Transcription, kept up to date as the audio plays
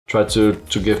try to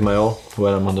give my all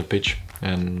when I'm on the pitch,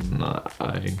 and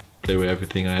I play with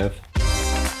everything I have.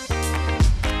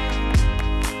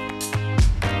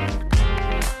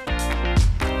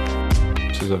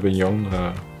 Since I've been young,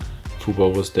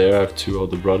 football was there. I have two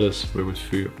older brothers. We're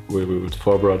with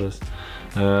four brothers.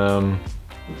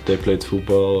 They played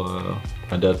football.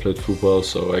 My dad played football,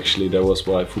 so actually that was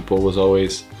why football was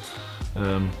always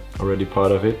already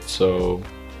part of it. So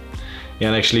yeah,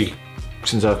 and actually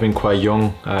since I've been quite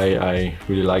young, I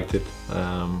really liked it.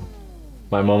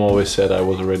 My mom always said I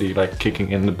was already like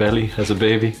kicking in the belly as a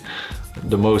baby,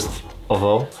 the most of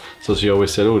all. So she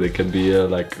always said, oh, they can be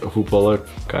like a footballer,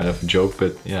 kind of a joke,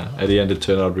 but yeah, at the end it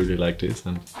turned out really like this.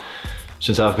 And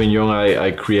since I've been young,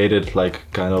 I created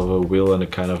like kind of a will and a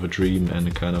kind of a dream and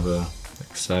a kind of a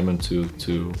excitement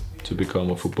to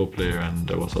become a football player, and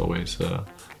that was always the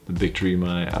big dream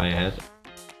I had.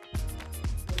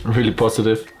 Really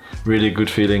positive, really good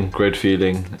feeling, great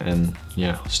feeling, and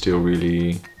yeah, still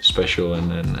really special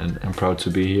and proud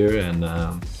to be here. And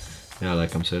yeah,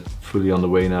 like I said, fully on the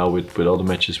way now with all the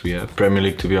matches we have. Premier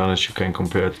League, to be honest, you can't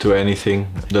compare it to anything.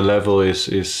 The level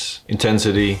is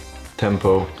intensity,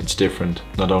 tempo, it's different.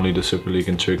 Not only the Super League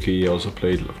in Turkey, I also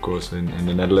played, of course, in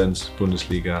the Netherlands,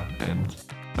 Bundesliga, and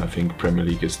I think Premier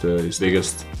League is the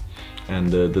biggest and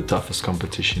the toughest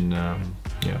competition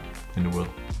yeah, in the world.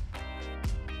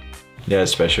 Yeah,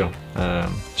 it's special.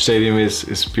 Stadium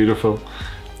is beautiful.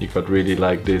 You got really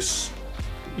like this,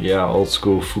 yeah, old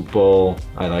school football.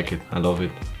 I like it, I love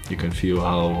it. You can feel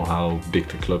how big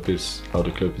the club is, how the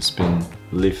club has been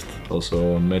lived,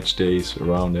 also on match days,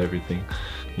 around everything.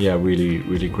 Yeah,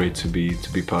 really great to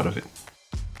be part of it.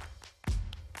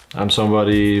 I'm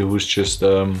somebody who's just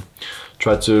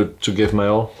tried to give my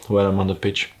all when I'm on the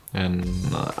pitch, and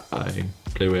I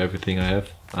play with everything I have.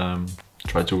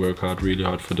 Try to work hard, really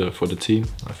hard for the team.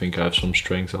 I think I have some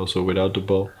strengths also without the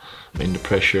ball, in the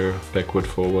pressure, backward,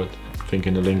 forward. I think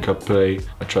in the link-up play,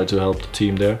 I try to help the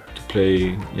team there to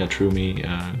play, yeah, through me,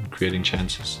 creating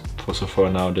chances. For so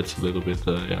far now, that's a little bit,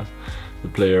 yeah, the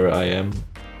player I am.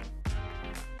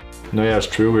 No, yeah, it's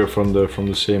true. We're from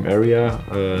the same area.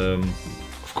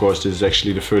 Of course, this is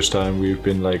actually the first time we've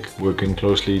been like working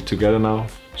closely together now.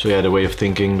 So yeah, the way of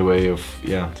thinking, the way of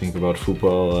think about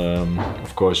football.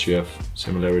 Of course, you have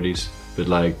similarities, but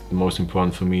like the most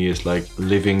important for me is like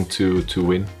living to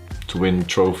win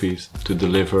trophies, to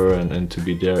deliver, and to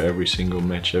be there every single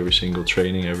match, every single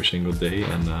training, every single day.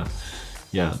 And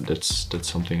yeah, that's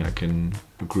something I can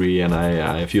agree, and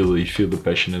I feel the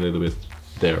passion a little bit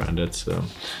there, and that's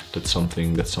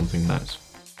something nice.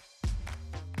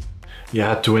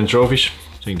 Yeah, to win trophies.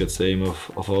 I think that's the aim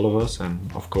of all of us,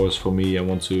 and of course for me, I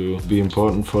want to be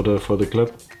important for the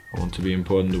club. I want to be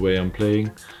important the way I'm playing,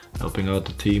 helping out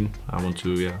the team. I want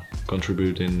to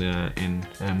contribute in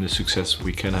the success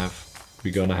we're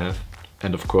gonna have,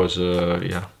 and of course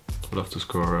I love to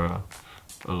score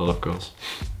a lot of goals.